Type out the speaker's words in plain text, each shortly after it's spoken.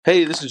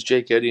Hey, this is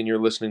Jake Eddy, and you're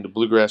listening to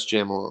Bluegrass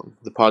Jam Along,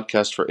 the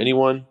podcast for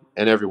anyone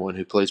and everyone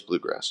who plays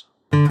bluegrass.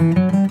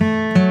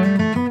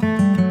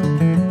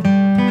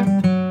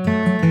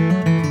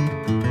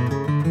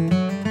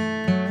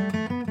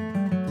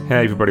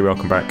 Hey everybody,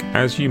 welcome back.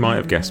 As you might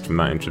have guessed from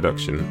that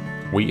introduction,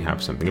 we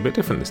have something a bit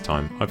different this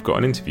time. I've got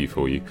an interview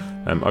for you.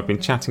 I've been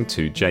chatting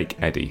to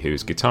Jake Eddy,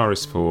 who's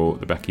guitarist for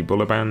the Becky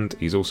Buller Band.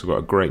 He's also got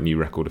a great new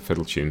record of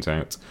fiddle tunes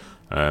out,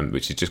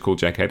 which is just called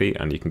Jake Eddy,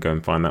 and you can go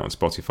and find that on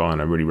Spotify,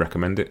 and I really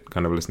recommend it.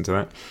 Kind of listen to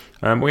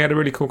that. We had a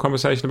really cool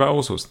conversation about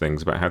all sorts of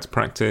things, about how to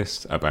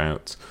practice,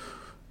 about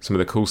some of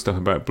the cool stuff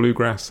about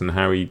bluegrass and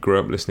how he grew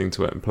up listening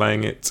to it and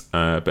playing it,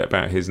 a bit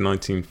about his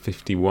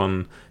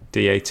 1951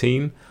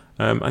 D18.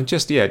 And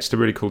just a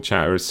really cool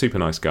chat. He was a super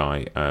nice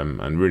guy,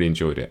 and really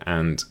enjoyed it.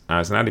 And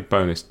as an added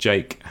bonus,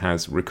 Jake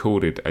has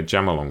recorded a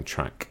jam-along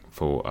track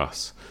for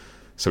us,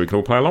 so we can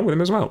all play along with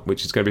him as well,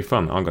 which is going to be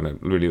fun. I'm going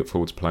to really look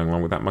forward to playing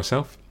along with that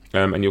myself.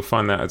 And you'll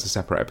find that as a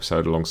separate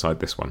episode alongside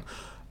this one.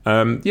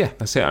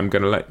 That's it. I'm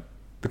going to let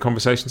the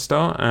conversation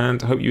start,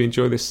 and I hope you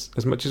enjoy this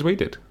as much as we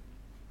did.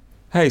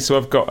 Hey, so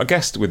I've got a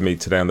guest with me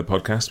today on the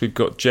podcast. We've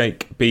got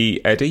Jake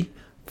B. Eddy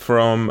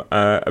from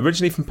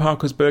originally from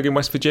Parkersburg in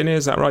West Virginia.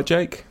 Is that right,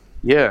 Jake?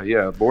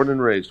 Yeah. Born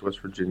and raised West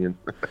Virginian.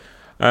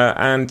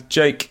 And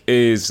Jake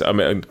is kind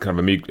of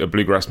a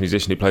bluegrass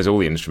musician. He plays all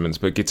the instruments,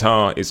 but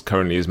guitar is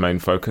currently his main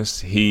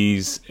focus.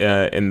 He's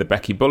in the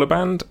Becky Buller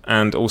Band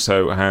and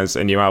also has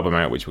a new album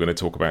out, which we're going to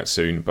talk about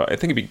soon. But I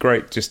think it'd be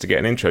great just to get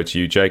an intro to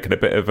you, Jake, and a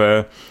bit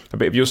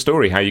of your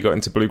story, how you got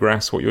into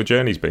bluegrass, what your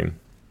journey's been.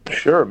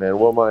 Sure, man.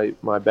 Well,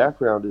 my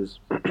background is,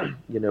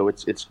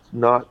 it's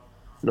not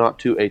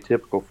too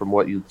atypical from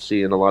what you'd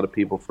see in a lot of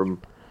people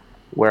from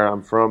where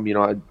I'm from.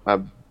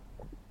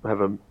 I have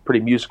a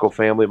pretty musical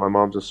family. My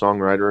mom's a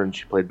songwriter, and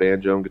she played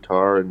banjo and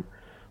guitar, and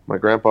my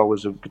grandpa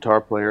was a guitar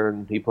player,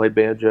 and he played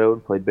banjo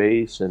and played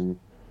bass, and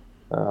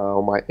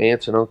all my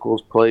aunts and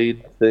uncles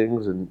played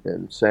things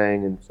and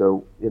sang, and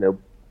so,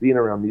 being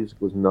around music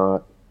was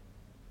not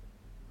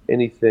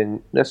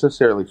anything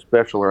necessarily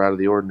special or out of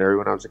the ordinary.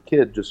 When I was a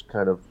kid, just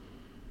kind of,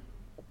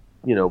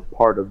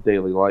 part of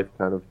daily life,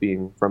 kind of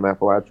being from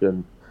Appalachia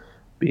and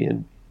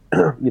being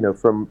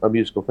from a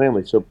musical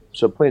family. So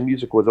playing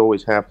music was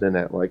always happening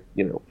at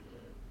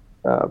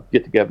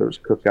get-togethers,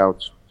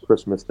 cookouts,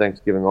 Christmas,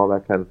 Thanksgiving, all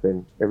that kind of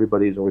thing.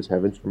 Everybody's always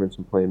have instruments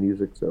and playing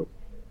music, so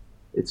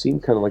it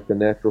seemed kind of like the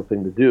natural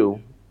thing to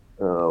do.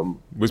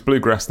 Was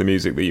bluegrass the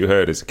music that you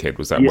heard as a kid?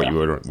 Was that what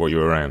you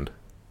were around?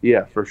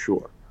 Yeah, for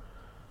sure.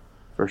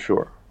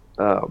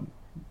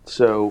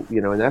 So,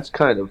 and that's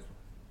kind of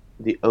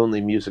the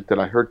only music that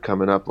I heard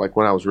coming up, like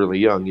when I was really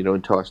young,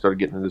 until I started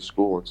getting into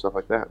school and stuff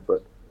like that.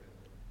 But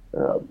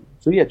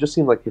it just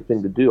seemed like the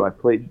thing to do.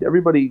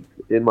 Everybody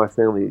in my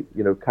family,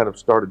 kind of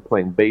started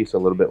playing bass a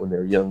little bit when they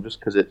were young, just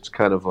because it's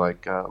kind of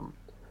like,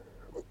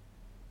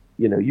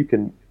 you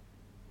can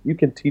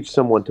teach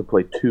someone to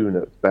play two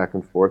notes back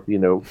and forth,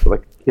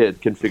 like a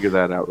kid can figure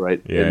that out,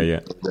 right? Yeah.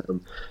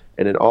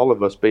 And then all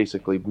of us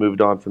basically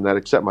moved on from that,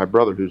 except my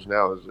brother, who's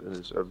now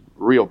is a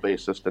real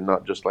bassist and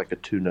not just like a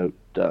two-note,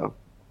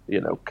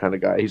 kind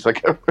of guy. He's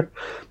like,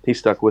 he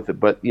stuck with it.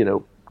 But,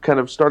 kind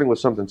of starting with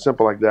something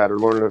simple like that, or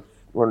learning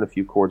a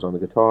few chords on the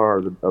guitar,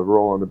 or a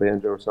roll on the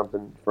banjo or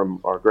something from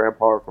our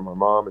grandpa or from our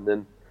mom. And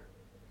then,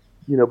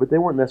 but they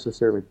weren't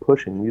necessarily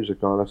pushing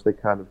music on us. They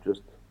kind of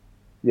just,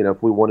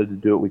 if we wanted to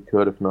do it, we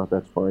could. If not,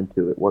 that's fine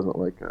too. It wasn't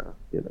like,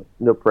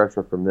 no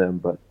pressure from them.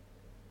 But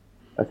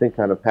I think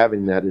kind of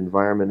having that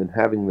environment and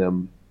having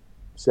them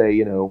say,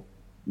 you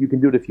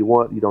can do it if you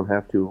want, you don't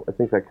have to. I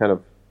think that kind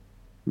of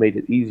made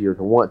it easier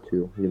to want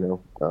to,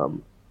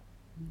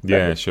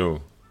 Yeah,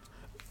 sure.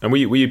 And were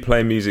you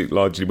playing music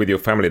largely with your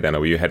family then,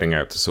 or were you heading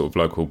out to sort of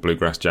local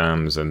bluegrass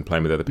jams and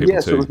playing with other people too? Yeah,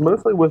 so it was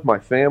mostly with my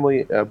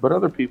family, but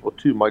other people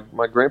too.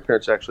 My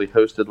grandparents actually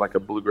hosted like a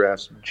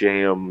bluegrass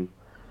jam,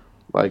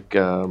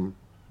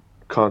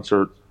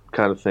 concert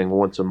kind of thing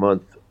once a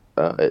month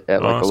at a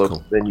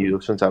local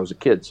venue since I was a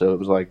kid. So it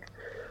was like,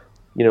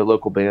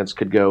 local bands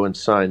could go and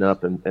sign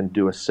up and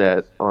do a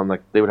set on,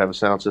 they would have a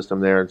sound system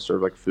there and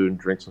serve like food and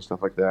drinks and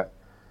stuff like that.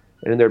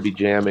 And then there'd be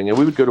jamming, and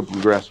we would go to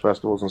bluegrass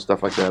festivals and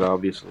stuff like that,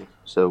 obviously.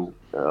 So,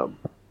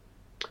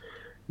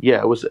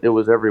 it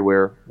was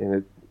everywhere,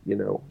 and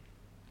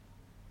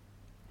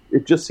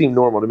it just seemed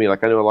normal to me.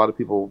 Like, I know a lot of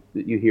people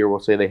that you hear will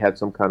say they had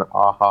some kind of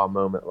aha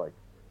moment, like,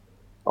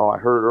 oh, I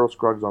heard Earl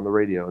Scruggs on the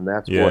radio, and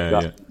that's what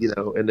got,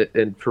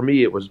 and for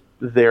me, it was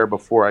there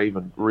before I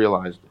even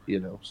realized,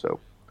 so.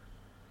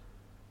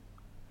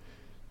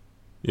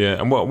 Yeah,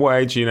 and what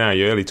age are you now?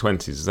 You're early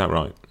 20s, is that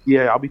right?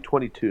 Yeah, I'll be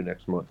 22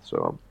 next month,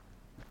 so.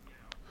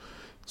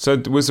 So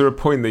was there a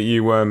point that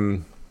you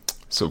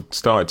sort of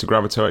started to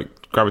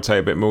gravitate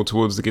a bit more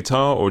towards the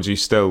guitar, or do you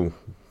still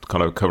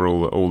kind of cover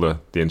all the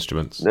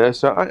instruments? Yeah,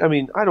 so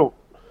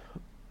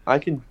I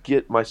can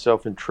get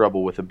myself in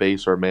trouble with a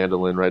bass or a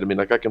mandolin, right? I mean,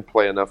 I can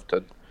play enough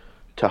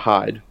to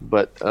hide,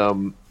 but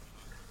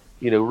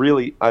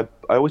really, I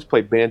always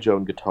played banjo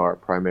and guitar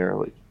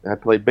primarily. I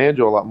played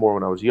banjo a lot more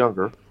when I was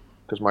younger,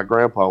 because my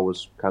grandpa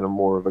was kind of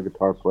more of a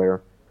guitar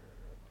player.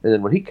 And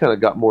then when he kind of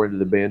got more into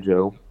the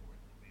banjo,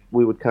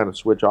 we would kind of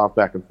switch off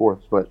back and forth.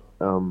 But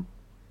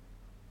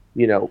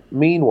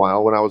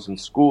meanwhile, when I was in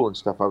school and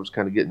stuff, I was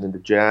kind of getting into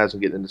jazz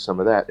and getting into some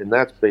of that, and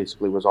that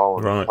basically was all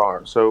on Right.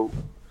 guitar. So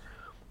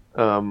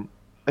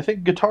I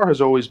think guitar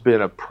has always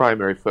been a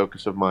primary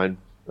focus of mine,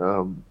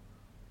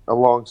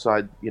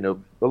 alongside a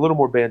little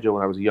more banjo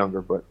when I was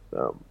younger, but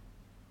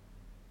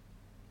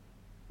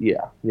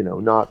yeah,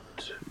 not,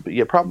 but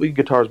yeah, probably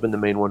guitar's been the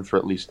main one for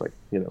at least like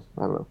I don't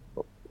know,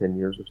 about 10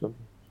 years or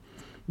something.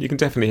 You can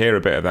definitely hear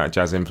a bit of that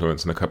jazz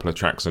influence in a couple of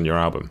tracks on your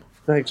album.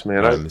 Thanks,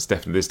 man. There's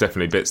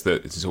definitely bits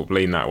that sort of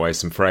lean that way,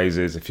 some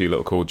phrases, a few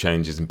little chord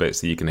changes and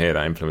bits that you can hear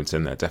that influence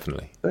in there,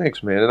 definitely.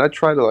 Thanks, man. And I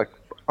try to, like,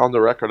 on the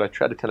record, I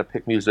try to kind of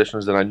pick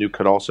musicians that I knew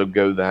could also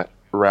go that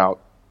route.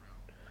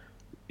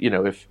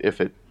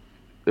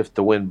 If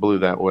the wind blew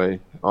that way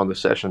on the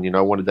session,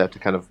 I wanted that to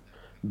kind of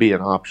be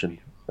an option.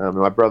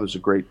 My brother's a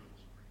great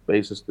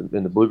bassist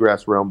in the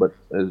bluegrass realm, but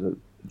as a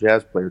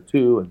jazz player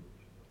too. And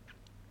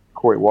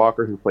Corey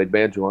Walker, who played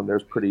banjo on there,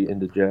 is pretty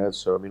into jazz.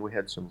 So I mean, we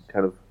had some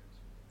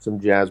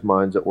jazz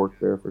minds at work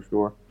there for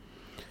sure.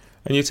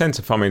 And you tend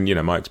to find,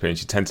 my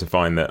experience, you tend to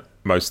find that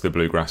most of the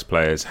bluegrass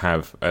players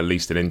have at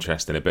least an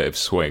interest in a bit of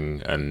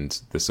swing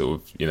and the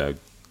sort of,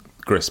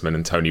 Grisman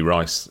and Tony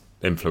Rice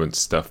influence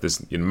stuff.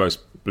 There's,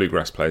 most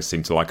bluegrass players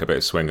seem to like a bit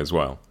of swing as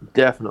well.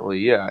 Definitely,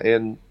 yeah.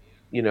 And,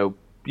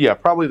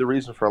 probably the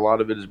reason for a lot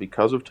of it is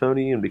because of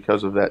Tony and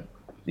because of that,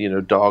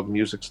 dog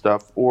music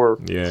stuff. Or,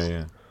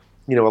 Yeah.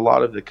 A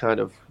lot of the kind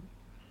of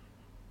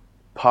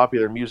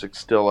popular music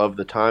still of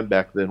the time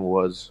back then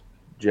was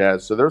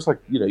jazz. So there's like,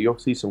 you'll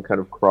see some kind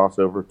of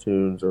crossover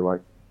tunes or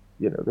like,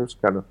 there's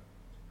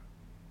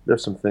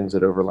some things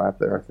that overlap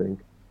there, I think.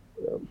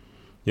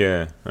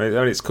 Yeah. I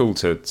mean, it's cool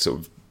to sort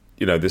of,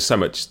 there's so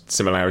much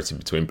similarity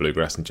between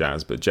bluegrass and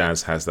jazz, but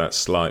jazz has that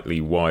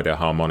slightly wider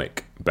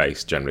harmonic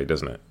base generally,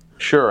 doesn't it?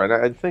 Sure. And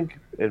I think,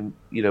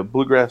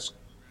 bluegrass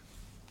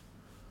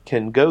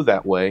can go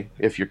that way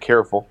if you're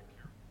careful,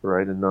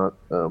 right? And not,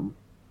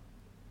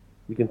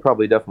 you can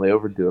probably definitely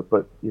overdo it,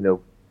 but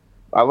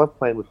I love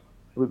playing with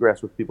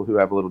bluegrass with people who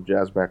have a little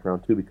jazz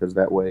background too, because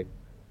that way,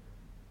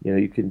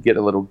 you can get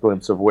a little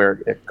glimpse of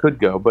where it could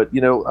go. But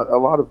a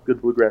lot of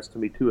good bluegrass to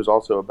me too is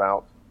also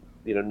about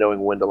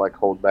knowing when to like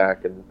hold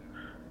back and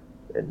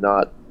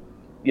not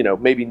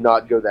maybe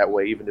not go that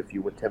way even if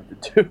you were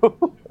tempted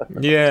to.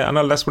 Yeah, and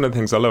that's one of the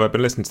things I love. I've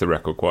been listening to the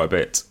record quite a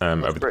bit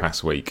over the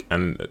past week,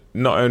 and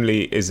not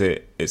only is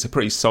it's a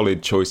pretty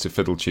solid choice of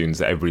fiddle tunes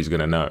that everybody's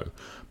going to know,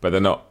 but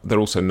they're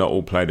also not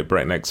all played at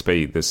breakneck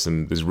speed.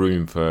 There's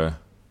room for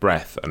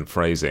breath and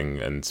phrasing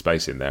and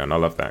space in there, and I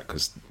love that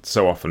because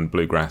so often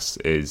bluegrass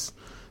is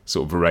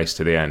sort of a race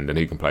to the end and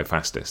who can play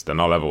fastest,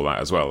 and I love all that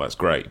as well. That's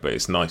great, but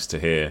it's nice to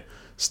hear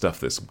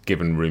stuff that's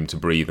given room to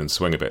breathe and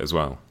swing a bit as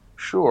well.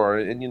 Sure,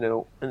 and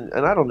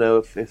and I don't know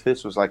if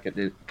this was like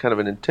a kind of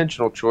an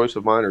intentional choice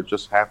of mine or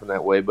just happened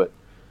that way, but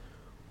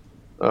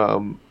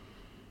the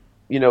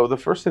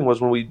first thing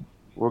was when we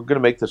were going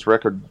to make this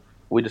record,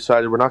 we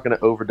decided we're not going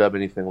to overdub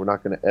anything, we're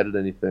not going to edit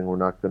anything, we're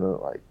going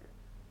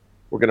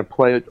to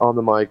play it on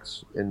the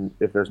mics, and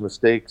if there's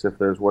mistakes, if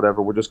there's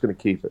whatever, we're just going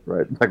to keep it,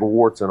 right? Like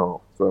warts and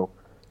all. So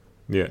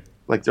yeah,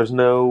 like there's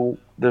no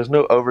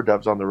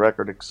overdubs on the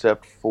record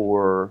except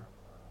for.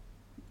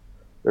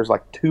 There's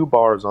like 2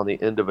 bars on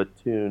the end of a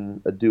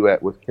tune, a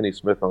duet with Kenny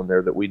Smith on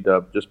there that we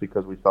dubbed just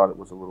because we thought it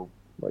was a little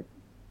like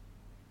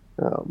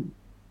a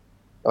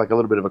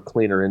little bit of a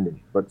cleaner ending.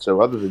 But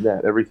so other than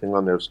that, everything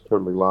on there is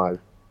totally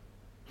live.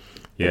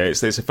 Yeah,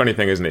 it's a funny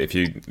thing, isn't it? If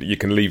you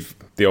can leave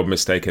the odd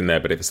mistake in there,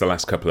 but if it's the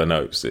last couple of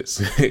notes,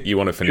 it's you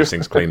want to finish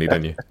things cleanly,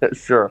 don't you?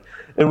 Sure.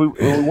 And we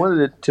wanted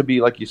it to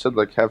be, like you said,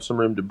 like have some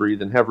room to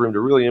breathe and have room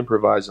to really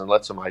improvise and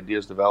let some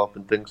ideas develop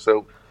and things.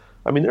 So,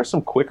 I mean, there's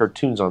some quicker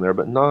tunes on there,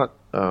 but not.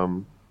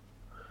 I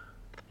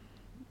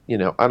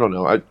don't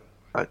know.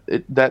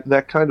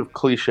 That kind of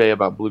cliche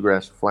about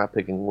bluegrass flat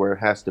picking, where it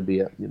has to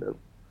be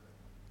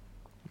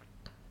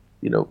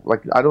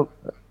like I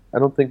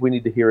don't think we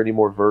need to hear any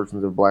more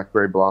versions of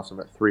Blackberry Blossom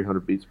at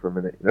 300 beats per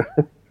minute. Yeah,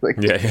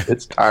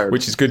 it's tired.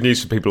 Which is good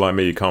news for people like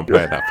me who can't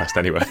play it that fast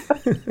anyway.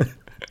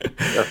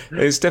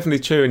 It's definitely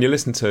true, and you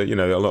listen to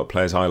a lot of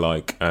players I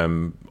like. I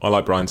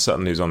like Brian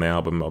Sutton, who's on the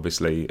album,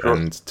 obviously, sure.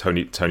 And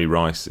Tony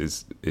Rice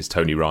is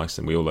Tony Rice,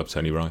 and we all love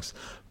Tony Rice.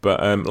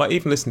 But like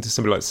even listening to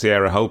somebody like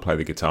Sierra Hull play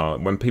the guitar,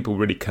 when people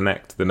really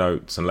connect the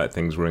notes and let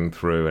things ring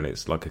through, and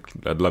it's like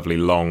a lovely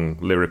long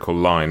lyrical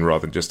line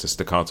rather than just a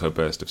staccato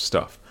burst of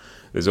stuff.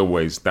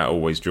 That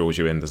always draws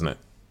you in, doesn't it?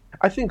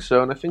 I think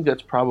so, and I think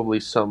that's probably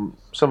some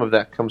of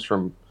that comes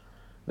from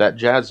that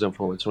jazz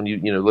influence. When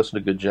you listen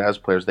to good jazz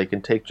players, they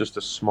can take just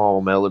a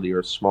small melody or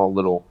a small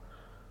little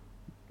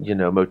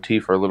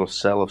motif or a little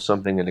cell of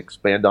something and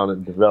expand on it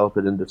and develop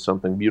it into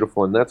something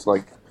beautiful. And that's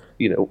like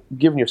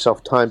giving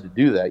yourself time to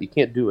do that. You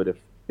can't do it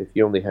if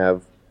you only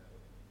have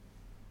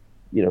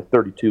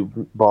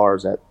 32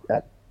 bars at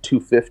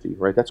 250,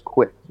 right? That's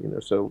quick,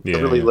 So yeah,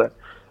 really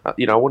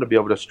yeah. I want to be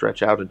able to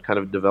stretch out and kind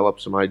of develop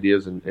some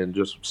ideas and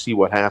just see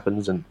what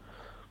happens. And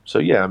so,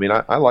 yeah, I mean,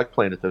 I like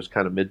playing at those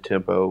kind of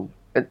mid-tempo,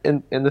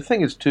 And the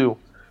thing is too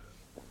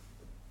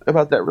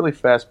about that really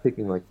fast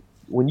picking. Like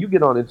when you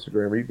get on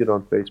Instagram or you get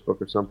on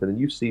Facebook or something, and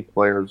you see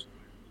players,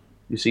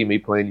 you see me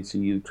playing, you see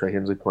you Trey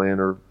Hensley playing,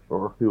 or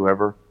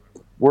whoever.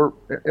 We're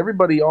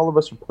everybody, all of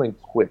us are playing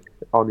quick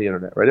on the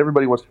internet, right?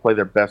 Everybody wants to play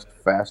their best,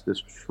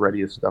 fastest,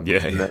 shreddiest stuff on the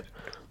Yeah, yeah. internet.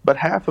 But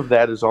half of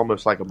that is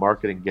almost like a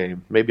marketing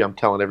game. Maybe I'm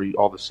telling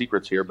all the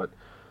secrets here, but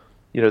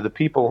the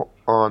people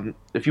on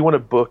if you want to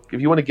book,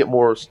 if you want to get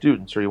more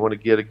students, or you want to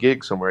get a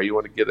gig somewhere, you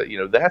want to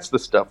get that's the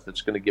stuff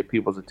that's going to get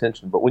people's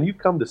attention. But when you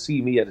come to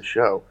see me at a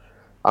show,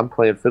 I'm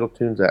playing fiddle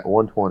tunes at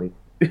 120.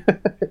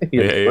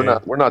 Yeah, yeah.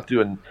 We're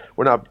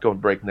not going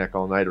breakneck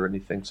all night or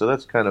anything. So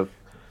that's kind of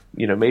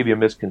maybe a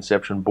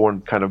misconception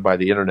born kind of by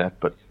the internet,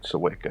 but it's the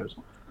way it goes.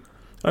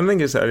 I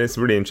think it's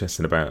really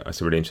interesting about. It's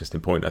a really interesting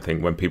point. I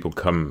think when people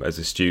come as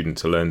a student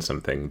to learn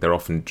something, they're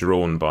often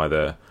drawn by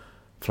the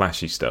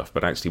flashy stuff,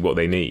 but actually what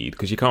they need,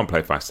 because you can't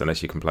play fast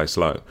unless you can play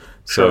slow.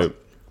 So Sure.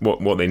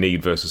 what they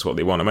need versus what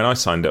they want. I mean, I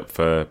signed up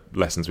for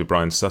lessons with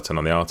Brian Sutton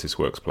on the Artist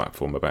Works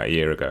platform about a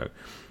year ago,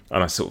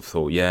 and I sort of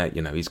thought, yeah,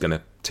 he's going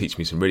to teach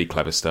me some really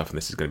clever stuff, and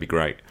this is going to be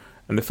great.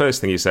 And the first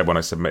thing he said when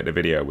I submitted the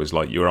video was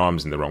like, your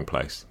arm's in the wrong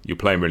place. You're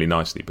playing really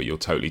nicely, but you're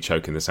totally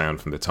choking the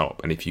sound from the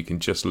top. And if you can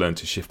just learn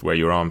to shift where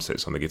your arm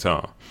sits on the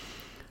guitar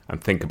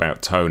and think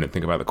about tone and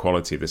think about the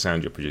quality of the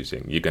sound you're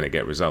producing, you're going to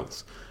get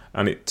results.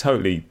 And it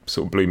totally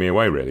sort of blew me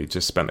away, really.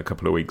 Just spent a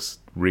couple of weeks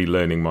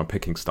relearning my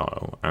picking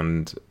style,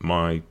 and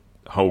my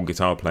whole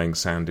guitar playing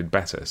sounded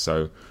better.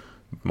 So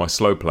my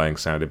slow playing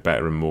sounded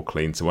better and more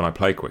clean. So when I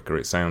play quicker,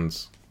 it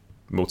sounds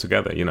more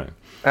together,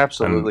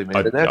 Absolutely, And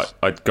man. And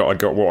I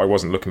got what I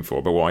wasn't looking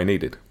for, but what I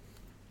needed.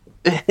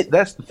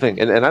 that's the thing.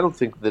 And I don't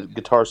think that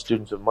guitar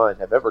students of mine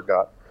have ever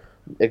got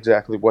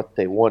exactly what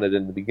they wanted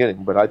in the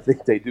beginning, but I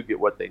think they do get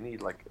what they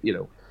need. Like,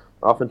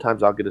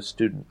 oftentimes I'll get a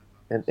student,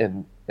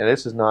 and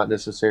this is not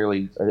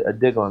necessarily a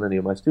dig on any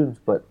of my students,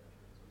 but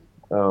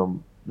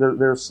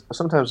there's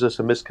sometimes just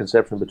a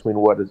misconception between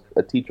what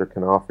a teacher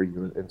can offer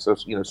you. And so,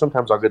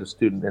 sometimes I'll get a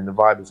student and the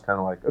vibe is kind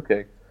of like,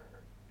 okay,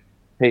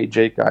 hey,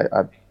 Jake,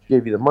 I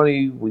gave you the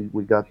money.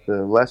 We got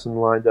the lesson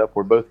lined up.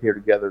 We're both here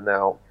together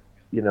now.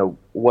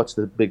 What's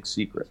the big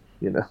secret,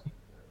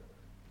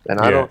 And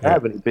I don't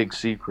have any big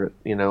secret,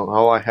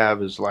 All I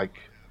have is like,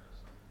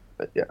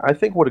 I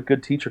think what a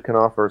good teacher can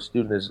offer a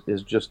student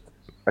is just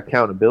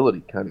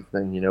accountability kind of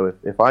thing.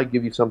 If I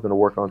give you something to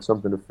work on,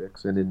 something to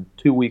fix, and in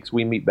 2 weeks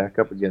we meet back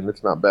up again,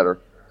 it's not better.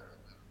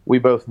 We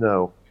both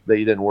know that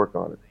you didn't work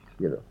on it.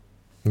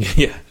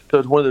 Yeah. So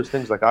it's one of those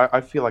things. Like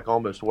I feel like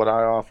almost what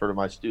I offer to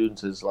my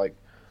students is like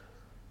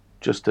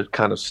just to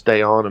kind of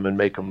stay on them and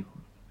make them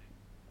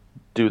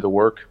do the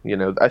work.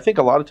 I think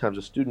a lot of times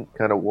a student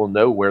kind of will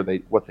know what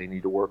they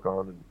need to work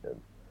on,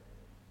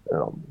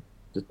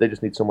 and they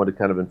just need someone to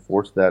kind of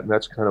enforce that. And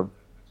that's kind of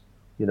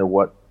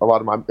what a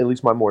lot of at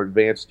least my more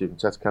advanced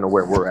students, that's kind of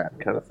where we're at,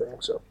 kind of thing.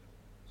 So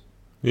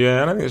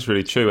Yeah, and I think it's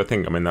really true.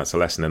 I mean, that's a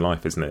lesson in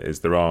life, isn't it? Is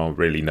there are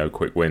really no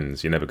quick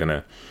wins. You're never going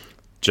to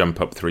jump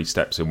up 3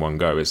 steps in one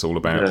go. It's all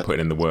about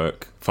putting in the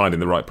work, finding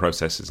the right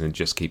processes, and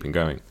just keeping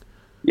going.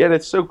 Yeah, and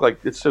it's so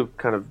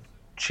kind of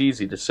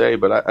cheesy to say,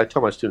 but I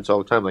tell my students all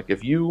the time, like,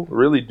 if you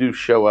really do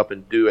show up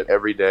and do it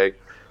every day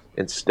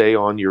and stay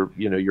on your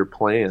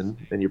plan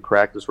and your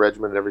practice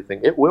regimen and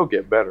everything, it will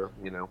get better.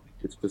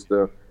 It's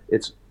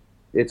just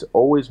it's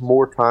always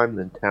more time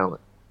than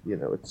talent.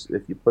 It's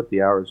if you put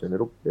the hours in,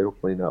 it'll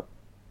clean up.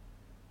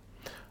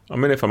 I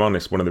mean, if I'm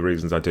honest, one of the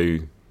reasons I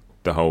do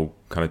the whole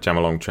kind of jam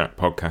along track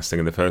podcasting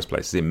in the first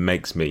place is it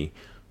makes me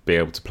be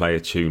able to play a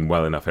tune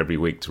well enough every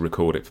week to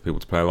record it for people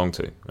to play along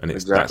to, and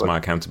that's my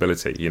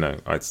accountability.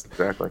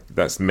 Exactly.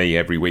 That's me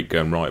every week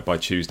going, right, by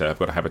Tuesday I've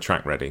got to have a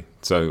track ready,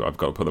 so I've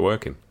got to put the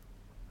work in.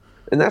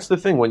 And that's the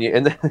thing when you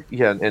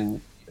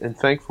and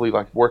thankfully,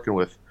 like working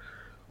with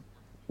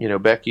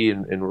Becky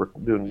and we're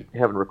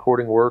having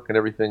recording work and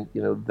everything,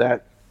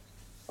 that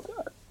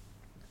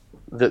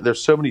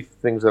there's so many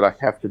things that I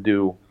have to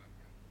do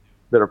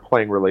that are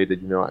playing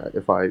related.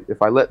 If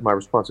I let my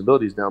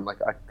responsibilities down, like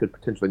I could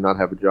potentially not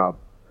have a job,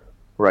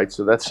 right?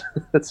 So that's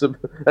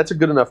a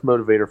good enough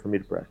motivator for me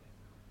to practice.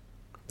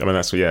 I mean,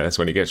 that's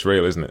when it gets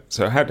real, isn't it?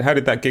 So how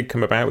did that gig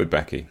come about with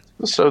Becky?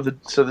 So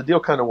the deal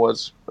kind of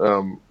was,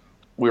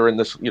 we were in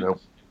this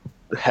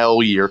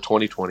hell year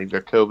 2020.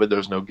 There's COVID.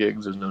 There's no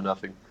gigs. There's no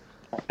nothing.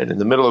 And in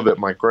the middle of it,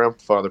 my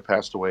grandfather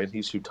passed away, and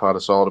he's who taught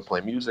us all to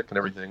play music and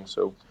everything.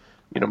 So,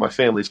 my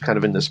family's kind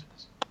of in this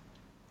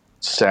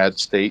sad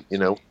state,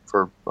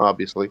 for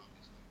obviously.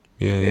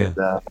 Yeah.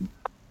 And,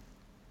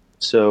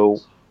 so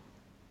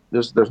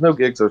there's no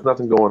gigs, there's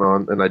nothing going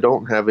on, and I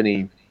don't have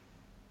any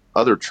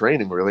other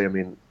training really. I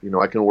mean,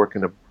 I can work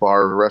in a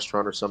bar or a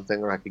restaurant or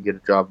something, or I could get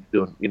a job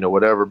doing,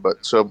 whatever.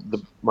 But so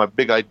my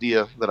big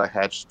idea that I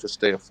had to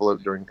stay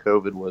afloat during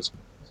COVID was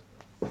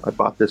I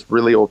bought this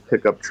really old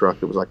pickup truck.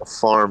 It was like a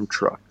farm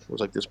truck. It was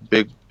like this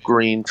big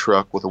green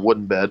truck with a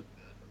wooden bed,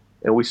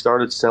 and we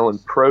started selling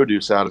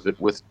produce out of it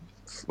with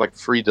like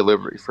free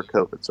delivery for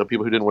COVID. So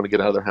people who didn't want to get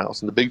out of their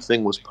house. And the big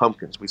thing was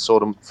pumpkins. We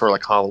sold them for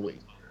like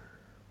Halloween.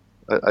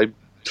 I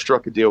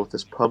struck a deal with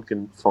this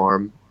pumpkin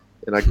farm,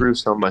 and I grew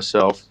some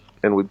myself.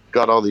 And we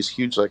got all these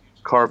huge like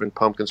carving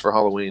pumpkins for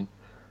Halloween,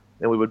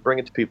 and we would bring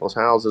it to people's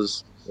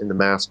houses in the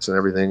masks and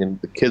everything. And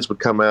the kids would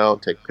come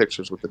out, take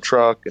pictures with the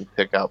truck, and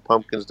pick out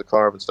pumpkins to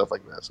carve and stuff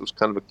like that. So it was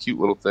kind of a cute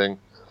little thing.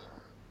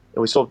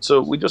 And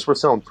we just were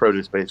selling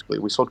produce basically.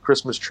 We sold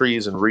Christmas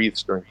trees and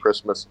wreaths during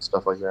Christmas and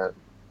stuff like that.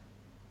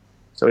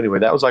 So anyway,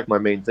 that was like my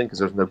main thing because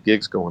there was no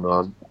gigs going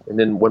on. And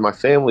then when my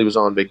family was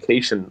on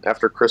vacation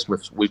after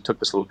Christmas, we took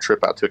this little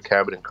trip out to a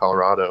cabin in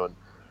Colorado, and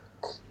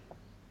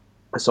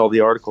I saw the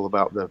article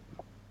about the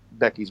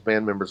Becky's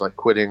band members like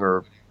quitting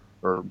or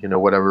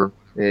whatever.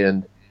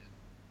 And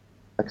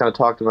I kind of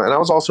talked to them, and I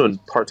was also in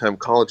part-time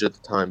college at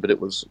the time, but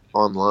it was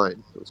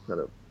online. It was kind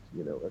of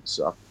it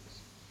sucked.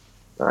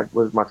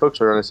 My folks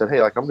were there, and I said,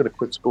 hey, like I'm going to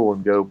quit school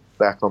and go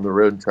back on the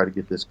road and try to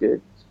get this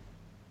gig.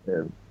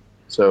 And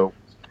so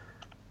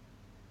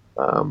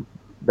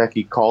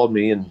Becky called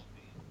me, and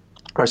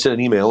I sent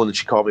an email, and then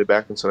she called me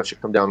back and said I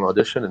should come down and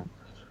audition.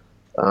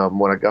 And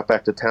when I got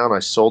back to town, I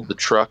sold the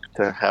truck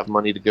to have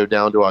money to go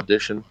down to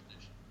audition.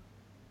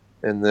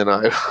 And then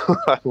I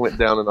went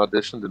down and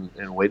auditioned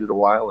and waited a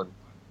while, and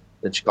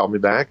then she called me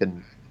back,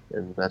 and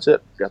that's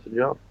it. Got the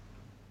job.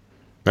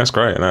 That's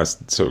great, and that's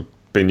sort of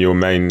been your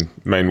main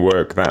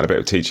work, that, and a bit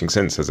of teaching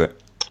since, has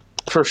it?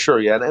 For sure,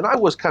 yeah. And I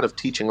was kind of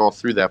teaching all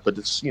through that, but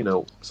it's,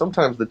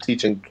 sometimes the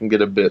teaching can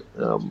get a bit,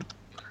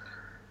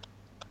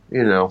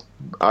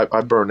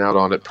 I burn out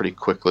on it pretty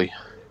quickly.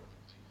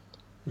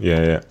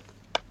 Yeah.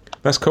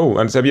 That's cool.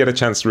 And have you had a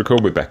chance to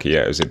record with Becky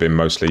yet? Has it been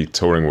mostly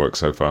touring work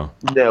so far?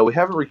 No, we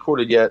haven't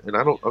recorded yet, and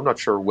I'm not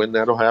sure when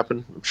that'll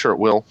happen. I'm sure it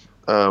will.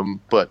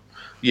 But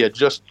yeah,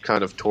 just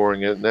kind of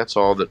touring it, and that's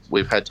all that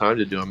we've had time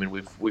to do. I mean,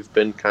 we've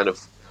been kind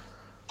of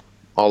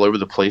all over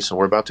the place, and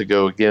we're about to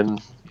go again.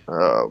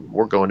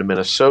 We're going to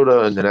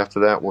Minnesota, and then after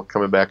that, we're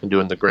coming back and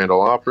doing the Grand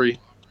Ole Opry.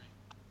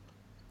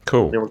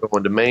 Cool. Then we're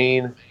going to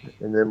Maine,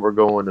 and then we're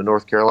going to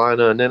North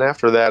Carolina, and then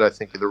after that, I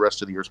think the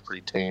rest of the year is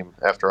pretty tame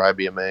after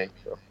IBMA.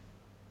 So.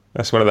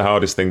 That's one of the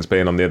hardest things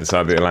being on the other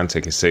side of the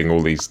Atlantic, is seeing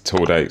all these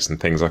tour dates and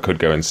things I could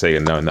go and see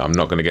and knowing that I'm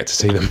not going to get to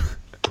see them.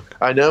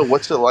 I know.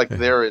 What's it like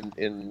there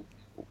in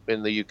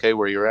the UK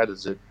where you're at?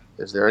 Is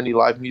there any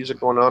live music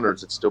going on, or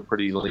is it still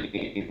pretty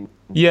lean?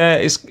 Yeah,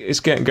 it's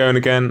getting going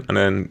again,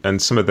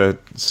 and some of the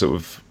sort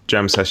of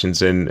jam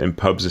sessions in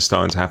pubs are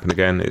starting to happen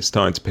again. It's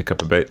starting to pick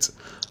up a bit.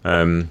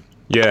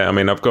 Yeah, I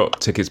mean, I've got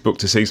tickets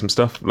booked to see some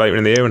stuff later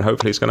in the year, and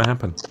hopefully it's going to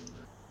happen.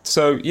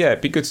 So yeah,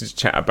 it'd be good to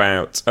chat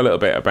a little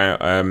bit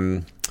about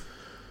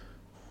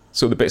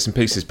sort of the bits and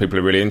pieces people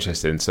are really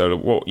interested in. So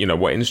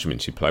what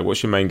instruments you play?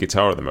 What's your main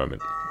guitar at the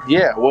moment?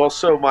 Yeah, well,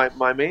 so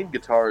my main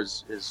guitar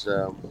is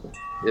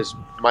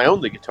my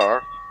only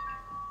guitar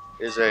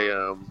is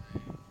a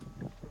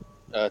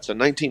it's a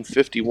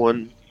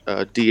 1951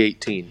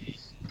 D18.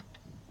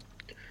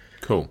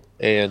 Cool.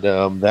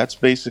 And that's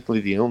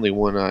basically the only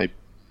one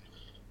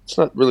it's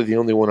not really the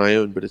only one I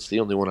own, but it's the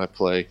only one I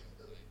play.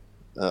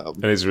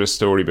 And is there a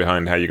story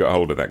behind how you got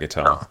hold of that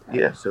guitar?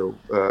 Yeah, so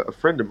a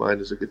friend of mine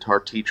is a guitar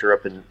teacher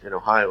up in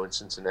Ohio, in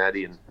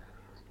Cincinnati, and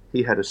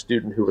he had a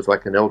student who was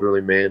like an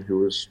elderly man who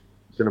was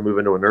going to move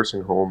into a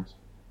nursing home,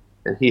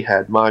 and he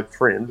had my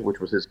friend,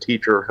 which was his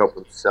teacher, help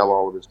him sell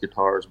all of his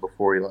guitars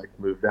before he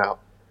moved out,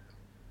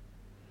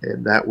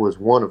 and that was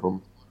one of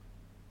them.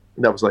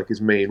 That was like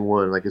his main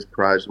one, like his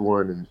prized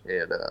one,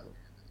 and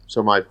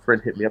so my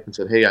friend hit me up and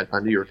said, "Hey, I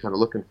knew you were kind of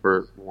looking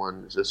for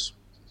one. Is this,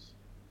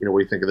 what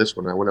do you think of this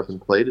one?" And I went up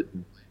and played it.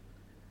 And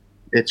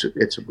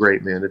it's a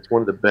great, man. It's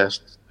one of the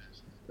best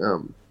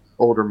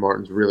older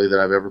Martins really that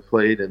I've ever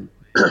played, and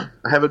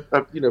I have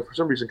for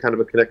some reason kind of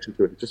a connection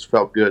to it. It just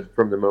felt good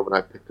from the moment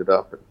I picked it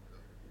up.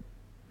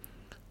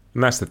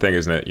 And that's the thing,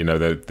 isn't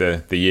it?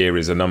 The year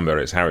is a number.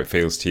 It's how it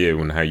feels to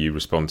you and how you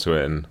respond to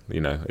it, and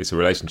it's a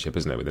relationship,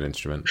 isn't it, with an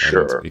instrument?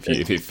 Sure. And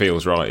if it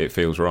feels right, it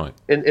feels right.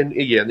 And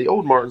yeah, and the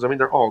old Martins, I mean,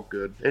 they're all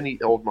good.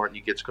 Any old Martin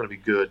you get is going to be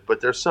good,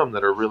 but there's some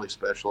that are really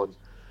special,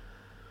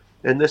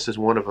 and this is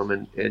one of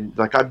them. And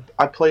like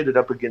I played it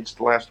up against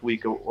last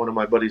week. One of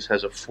my buddies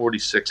has a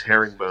 46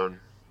 herringbone,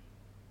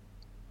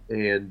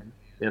 and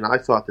I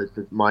thought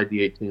that my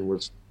D18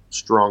 was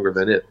stronger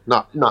than it.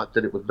 Not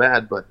that it was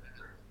bad, but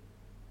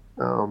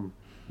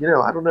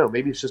I don't know.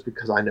 Maybe it's just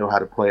because I know how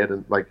to play it,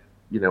 and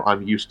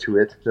I'm used to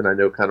it, and I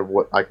know kind of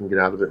what I can get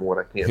out of it and what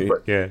I can't.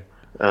 But yeah,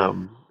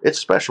 it's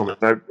special,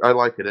 man. I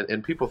like it,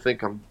 and people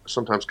think I'm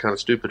sometimes kind of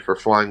stupid for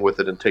flying with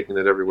it and taking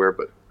it everywhere,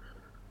 but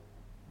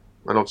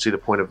I don't see the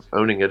point of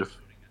owning it.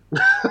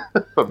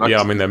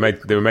 I mean,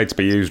 they were made to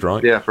be used,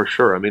 right? Yeah, for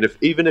sure. I mean, if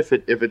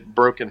it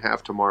broke in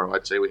half tomorrow,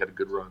 I'd say we had a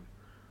good run.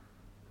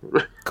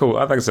 Cool.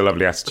 I think it's a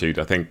lovely attitude.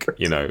 I think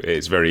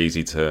it's very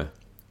easy for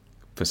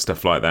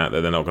stuff like that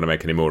they're not going to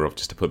make any more of,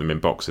 just to put them in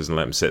boxes and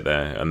let them sit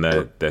there. And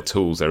they're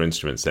tools, they're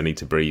instruments. They need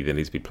to breathe. They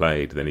need to be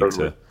played. They need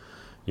to,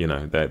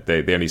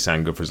 they only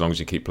sound good for as long as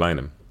you keep playing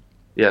them.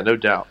 Yeah, no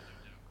doubt.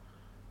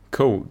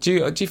 Cool. Do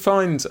you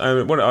find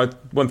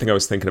one thing I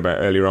was thinking about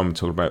earlier on,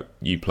 talking about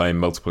you playing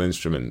multiple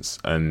instruments,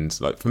 and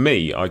like for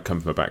me, I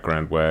come from a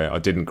background where I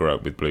didn't grow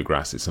up with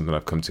bluegrass. It's something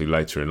I've come to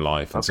later in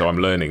life, and so I'm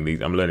learning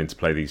to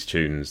play these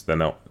tunes. They're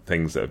not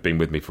things that have been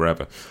with me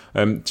forever.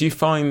 Do you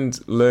find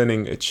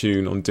learning a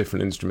tune on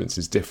different instruments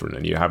is different,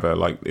 and you have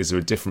is there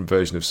a different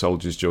version of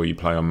Soldier's Joy you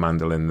play on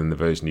mandolin than the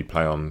version you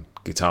play on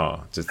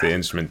guitar? Does the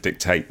instrument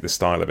dictate the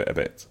style of it a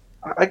bit?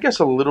 I guess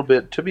a little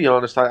bit. To be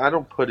honest, I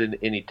don't put in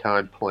any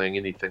time playing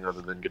anything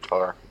other than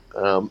guitar.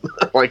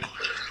 Like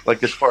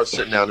as far as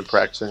sitting down and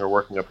practicing or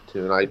working up a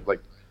tune, I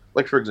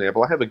like for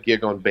example, I have a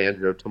gig on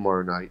banjo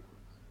tomorrow night,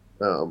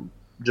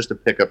 just a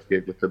pickup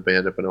gig with the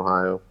band up in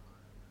Ohio,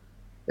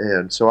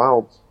 and so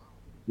I'll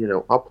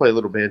play a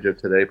little banjo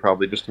today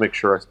probably just to make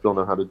sure I still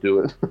know how to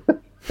do it.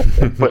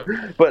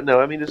 but no,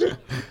 I mean just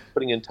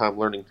putting in time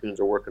learning tunes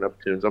or working up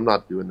tunes. I'm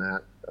not doing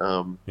that.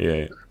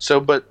 Yeah. So,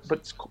 but.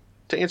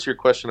 To answer your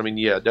question, I mean,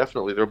 yeah,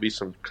 definitely there'll be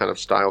some kind of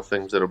style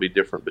things that'll be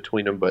different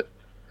between them, but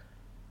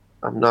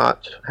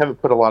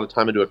haven't put a lot of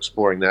time into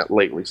exploring that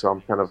lately, so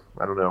I'm kind of,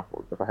 I don't know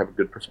if I have a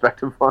good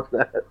perspective on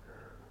that.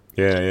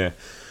 Yeah.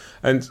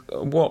 And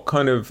what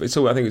kind of, I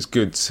think it's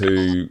good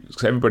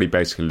because everybody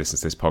basically listens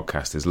to this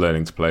podcast is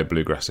learning to play a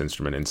bluegrass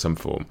instrument in some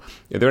form.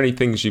 Are there any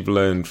things you've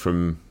learned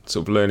from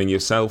sort of learning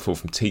yourself or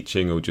from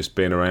teaching or just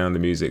being around the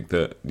music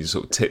that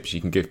sort of tips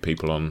you can give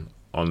people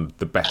on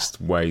the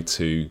best way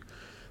to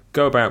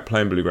go about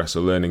playing bluegrass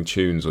or learning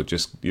tunes, or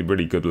just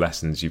really good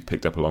lessons you've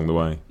picked up along the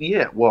way?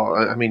 Yeah, well,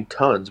 I mean,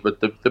 tons. But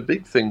the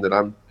big thing that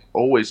I'm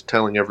always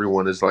telling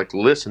everyone is like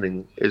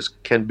listening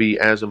can be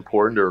as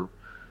important or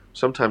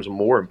sometimes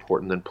more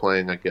important than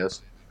playing, I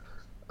guess.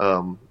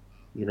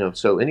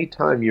 So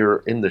anytime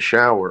you're in the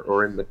shower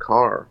or in the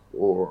car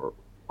or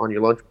on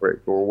your lunch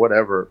break or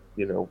whatever,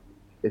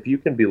 if you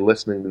can be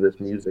listening to this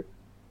music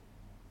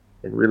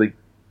and really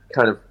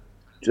kind of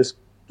just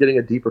getting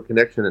a deeper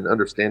connection and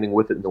understanding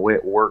with it and the way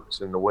it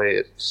works and the way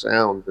it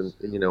sounds, and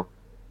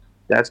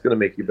that's going to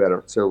make you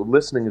better. So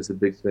listening is the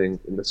big thing,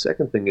 and the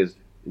second thing is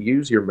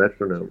use your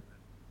metronome.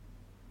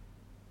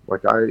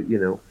 Like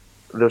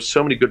there's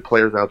so many good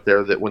players out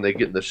there that when they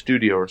get in the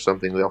studio or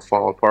something, they'll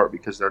fall apart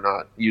because they're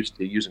not used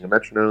to using a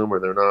metronome,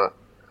 or they're not,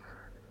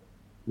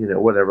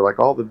 whatever. Like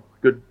all the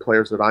good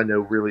players that I know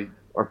really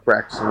are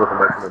practicing with a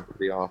metronome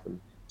pretty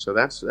often. So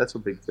that's a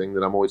big thing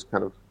that I'm always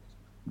kind of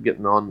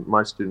getting on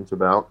my students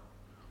about.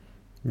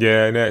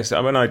 Yeah, no.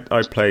 I mean,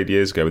 I played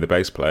years ago with a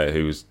bass player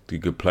who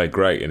could play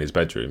great in his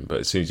bedroom, but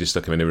as soon as you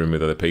stuck him in a room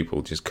with other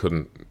people, just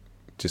couldn't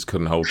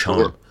hold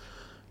time.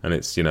 And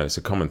it's it's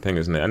a common thing,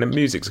 isn't it? And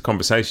music's a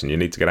conversation. You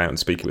need to get out and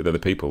speak it with other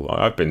people.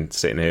 I've been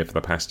sitting here for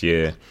the past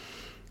year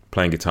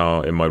playing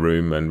guitar in my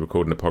room and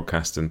recording a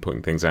podcast and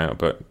putting things out,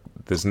 but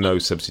there's no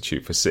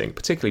substitute for sitting,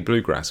 particularly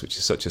bluegrass, which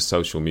is such a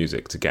social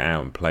music, to get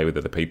out and play with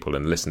other people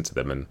and listen to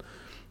them and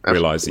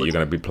realise that you're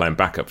going to be playing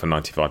backup for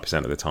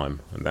 95% of the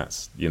time. And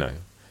that's,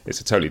 it's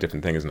a totally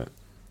different thing, isn't it?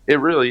 It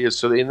really is.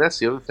 So, and that's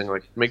the other thing.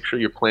 Like, make sure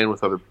you're playing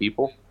with other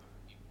people.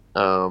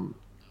 And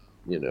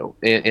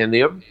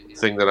the other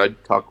thing that I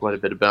talk quite a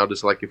bit about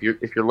is like if you're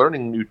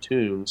learning new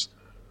tunes,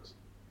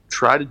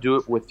 try to do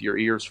it with your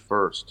ears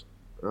first.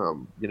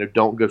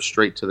 Don't go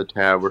straight to the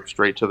tab or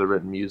straight to the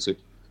written music.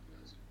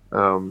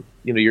 Your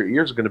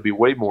ears are going to be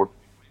way more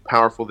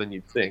powerful than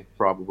you think,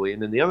 probably.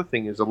 And then the other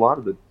thing is a lot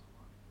of the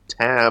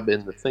tab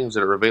and the things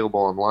that are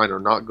available online are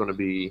not going to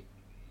be.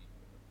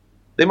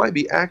 They might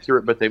be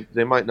accurate, but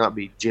they might not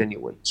be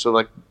genuine. So,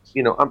 like,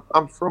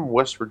 I'm from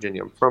West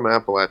Virginia. I'm from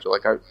Appalachia.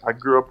 Like, I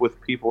grew up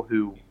with people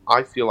who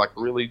I feel like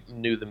really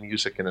knew the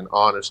music in an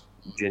honest,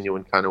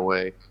 genuine kind of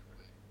way.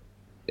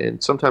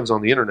 And sometimes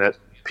on the internet,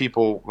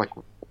 people, like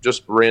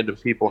just random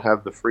people,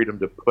 have the freedom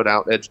to put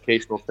out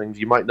educational things.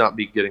 You might not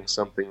be getting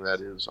something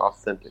that is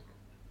authentic.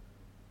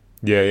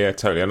 Yeah,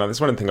 totally. And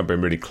that's one thing I've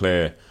been really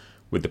clear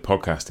with the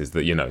podcast is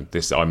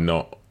that, I'm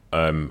not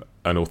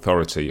an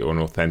authority or an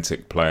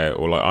authentic player,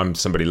 or like I'm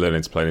somebody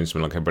learning to play an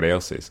instrument like everybody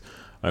else is,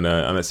 and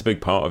it's a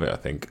big part of it, I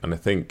think. And I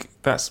think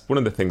that's one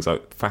of the things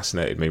that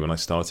fascinated me when I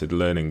started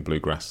learning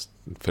bluegrass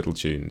fiddle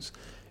tunes.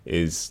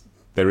 Is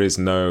there is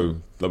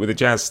no, like with a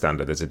jazz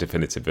standard, there's a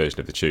definitive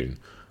version of the tune,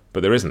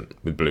 but there isn't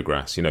with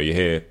bluegrass. You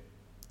hear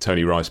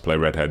Tony Rice play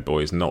Redhead Boy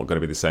is not going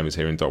to be the same as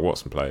hearing Doc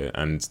Watson play it,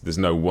 and there's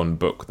no one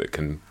book that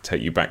can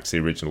take you back to the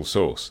original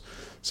source.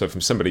 So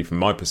from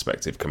my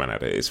perspective coming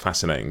at it, it's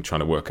fascinating trying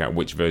to work out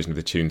which version of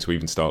the tune to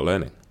even start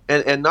learning.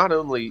 And not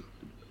only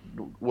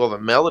will the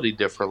melody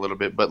differ a little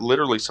bit, but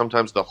literally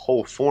sometimes the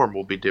whole form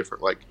will be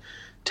different. Like,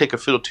 take a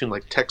fiddle tune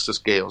like Texas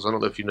Gales. I don't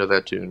know if you know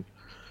that tune.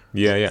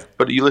 Yeah.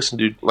 But you listen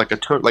to like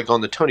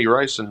on the Tony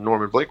Rice and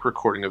Norman Blake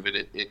recording of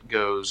it, it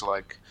goes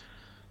like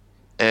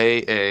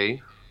A,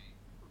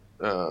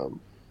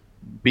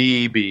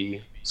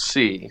 B,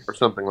 C, or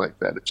something like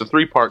that. It's a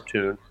 3-part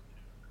tune.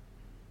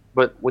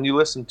 But when you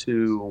listen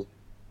to,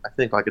 I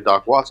think, like a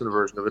Doc Watson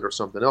version of it or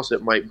something else,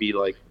 it might be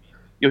like,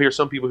 you'll hear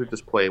some people who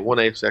just play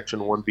 1A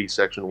section, 1B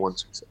section,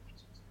 1C section.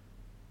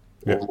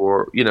 Yeah.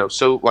 Or,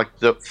 so like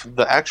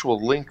the actual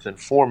length and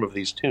form of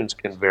these tunes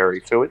can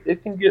vary. So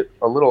it can get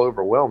a little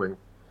overwhelming.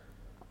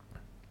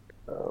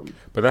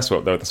 But that's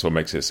what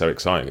makes it so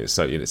exciting. It's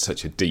it's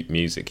such a deep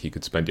music. You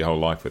could spend your whole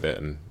life with it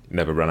and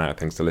never run out of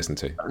things to listen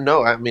to.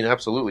 No, I mean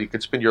absolutely. You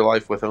could spend your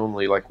life with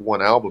only like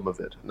one album of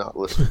it, not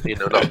listen,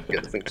 not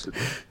get things to do.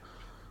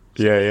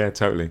 Yeah,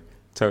 totally.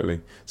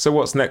 So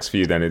what's next for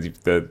you then?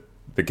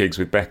 The gigs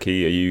with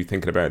Becky, are you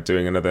thinking about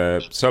doing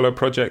another solo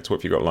project? What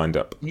have you got lined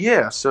up?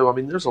 Yeah, so I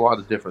mean, there's a lot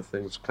of different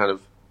things, kind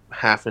of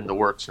half in the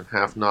works and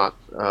half not.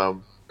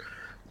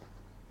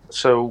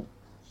 So,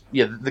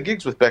 yeah, the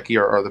gigs with Becky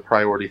are the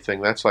priority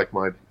thing. That's like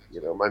my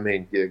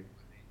main gig.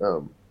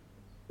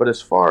 But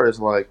as far as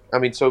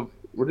so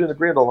we're doing the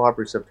Grand Ole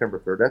Opry September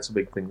 3rd. That's a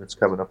big thing that's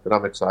coming up that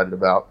I'm excited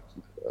about.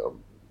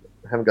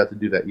 I haven't got to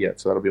do that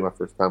yet, so that'll be my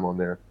first time on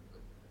there.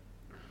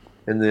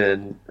 And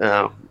then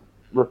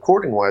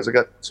recording-wise, I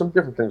got some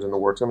different things in the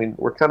works. I mean,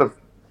 we're kind of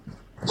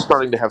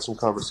starting to have some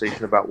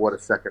conversation about what a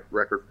second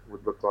record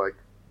would look like.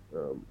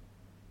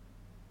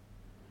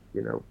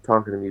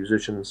 Talking to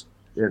musicians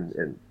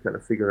and kind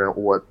of figuring out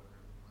what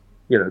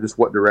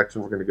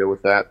direction we're going to go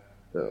with that.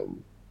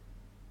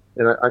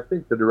 And I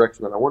think the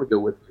direction that I want to go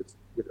with is,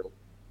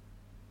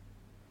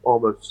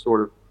 almost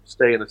sort of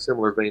stay in a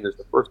similar vein as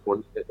the first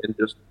one and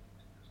just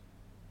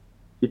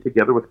get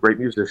together with great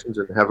musicians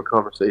and have a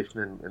conversation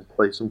and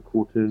play some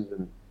cool tunes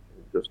and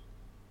just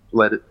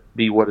let it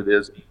be what it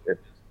is and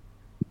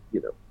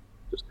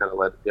just kind of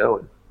let it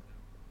go.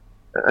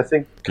 And I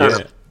think kind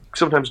of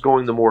sometimes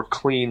going the more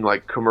clean,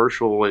 like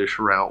commercial-ish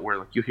route where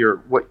like you hear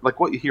what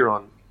you hear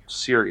on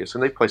Sirius,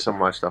 and they play some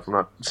of my stuff. I'm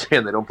not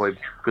saying they don't play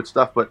good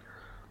stuff, but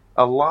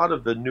a lot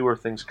of the newer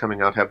things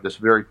coming out have this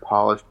very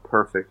polished,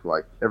 perfect,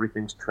 like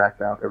everything's tracked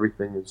out,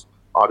 everything is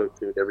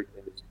auto-tuned,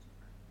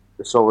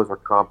 the solos are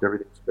comped,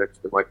 everything's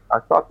fixed. And like I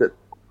thought that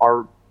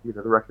our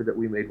the record that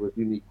we made was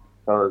unique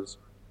because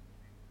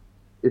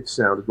it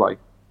sounded like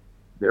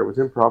there was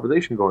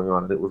improvisation going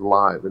on and it was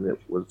live and it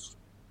was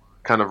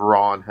kind of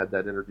raw and had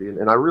that energy.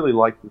 And I really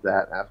liked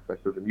that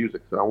aspect of the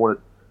music. So I wanted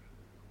to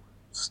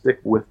stick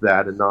with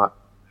that and not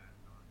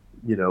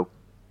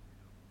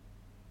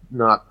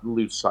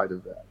lose sight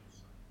of that.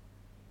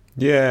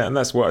 Yeah, and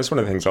that's one of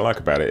the things I like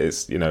about it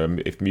is,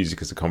 if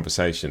music is a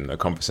conversation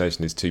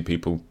is two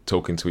people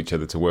talking to each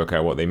other to work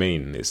out what they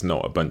mean. It's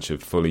not a bunch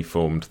of fully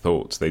formed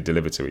thoughts they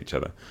deliver to each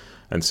other.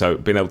 And so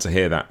being able to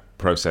hear that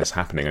process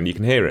happening, and you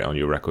can hear it on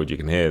your record, you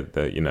can hear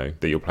that,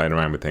 that you're playing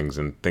around with things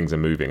and things are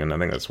moving. And I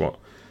think that's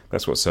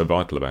what's so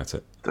vital about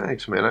it.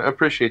 Thanks, man. I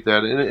appreciate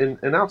that.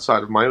 And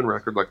outside of my own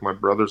record, like my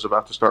brother's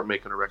about to start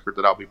making a record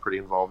that I'll be pretty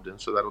involved in.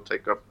 So that'll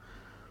take up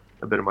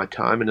a bit of my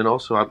time. And then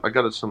also I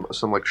got some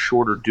like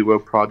shorter duo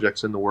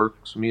projects in the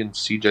works. Me and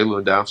CJ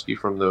Lewandowski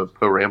from the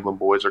Po Ramblin'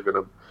 Boys are going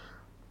to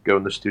go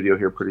in the studio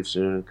here pretty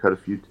soon and cut a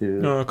few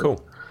tunes. Oh,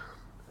 cool.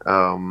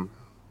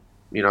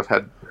 I've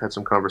had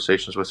some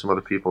conversations with some other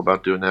people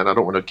about doing that. I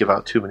don't want to give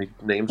out too many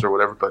names or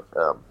whatever, but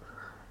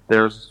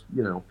there's,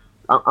 I'm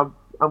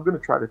going to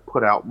try to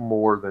put out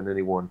more than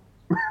anyone.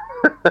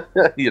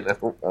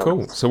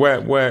 Cool. So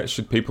where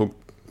should people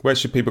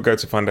go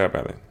to find out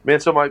about it? Man,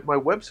 so my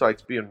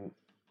website's being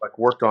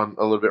worked on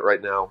a little bit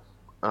right now,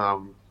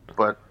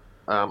 but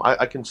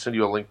I can send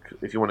you a link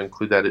if you want to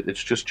include that.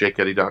 It's just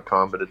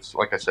jakeeddy.com, but it's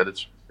like I said,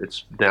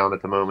 it's down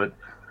at the moment.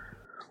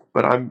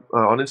 But I'm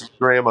on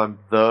Instagram. I'm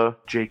the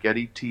Jake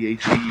Eddy,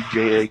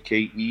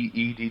 TheJakeEddy,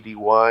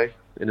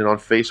 and then on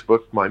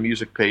Facebook, my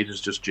music page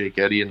is just Jake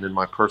Eddy, and then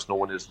my personal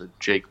one is the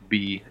Jake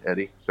B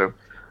Eddy. So,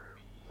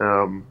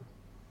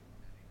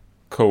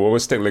 cool. Well, we'll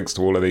stick links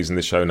to all of these in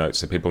the show notes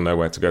so people know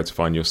where to go to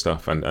find your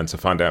stuff and to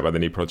find out about the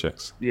new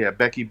projects. Yeah,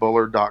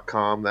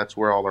 BeckyBuller.com. That's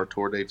where all our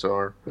tour dates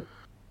are.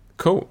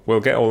 Cool.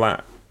 We'll get all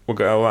that. We'll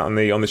get all that on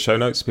the show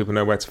notes so people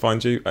know where to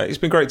find you. It's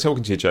been great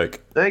talking to you,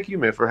 Jake. Thank you,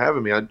 man, for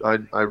having me.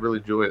 I really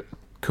enjoy it.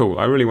 Cool.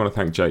 I really want to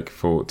thank Jake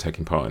for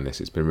taking part in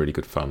this. It's been really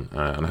good fun,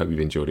 and I hope you've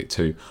enjoyed it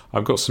too.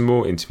 I've got some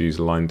more interviews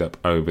lined up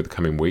over the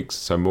coming weeks,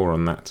 so more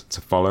on that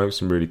to follow.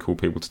 Some really cool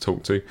people to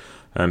talk to.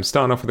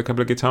 Starting off with a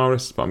couple of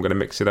guitarists, but I'm going to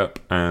mix it up,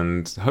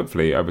 and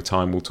hopefully over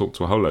time we'll talk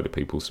to a whole load of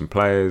people, some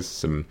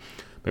players,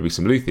 maybe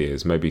some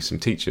luthiers, maybe some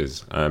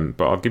teachers. But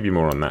I'll give you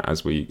more on that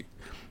as we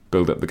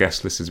build up the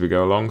guest list as we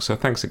go along. So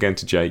thanks again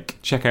to Jake.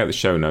 Check out the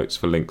show notes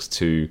for links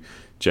to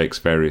Jake's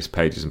various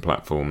pages and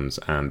platforms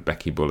and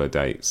Becky Buller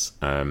dates.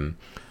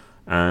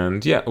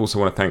 And yeah, also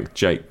want to thank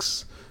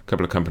Jake's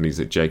couple of companies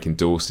that Jake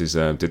endorses,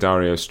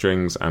 Didario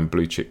Strings and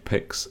Blue Chip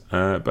Picks.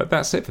 But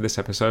that's it for this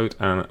episode,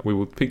 and we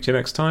will speak to you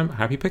next time.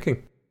 Happy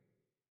picking.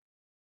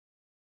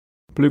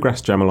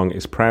 Bluegrass Jamalong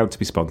is proud to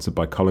be sponsored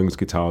by Collings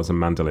Guitars and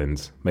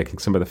Mandolins, making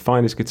some of the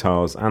finest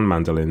guitars and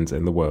mandolins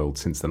in the world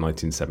since the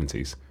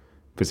 1970s.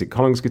 Visit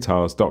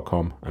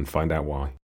collingsguitars.com and find out why.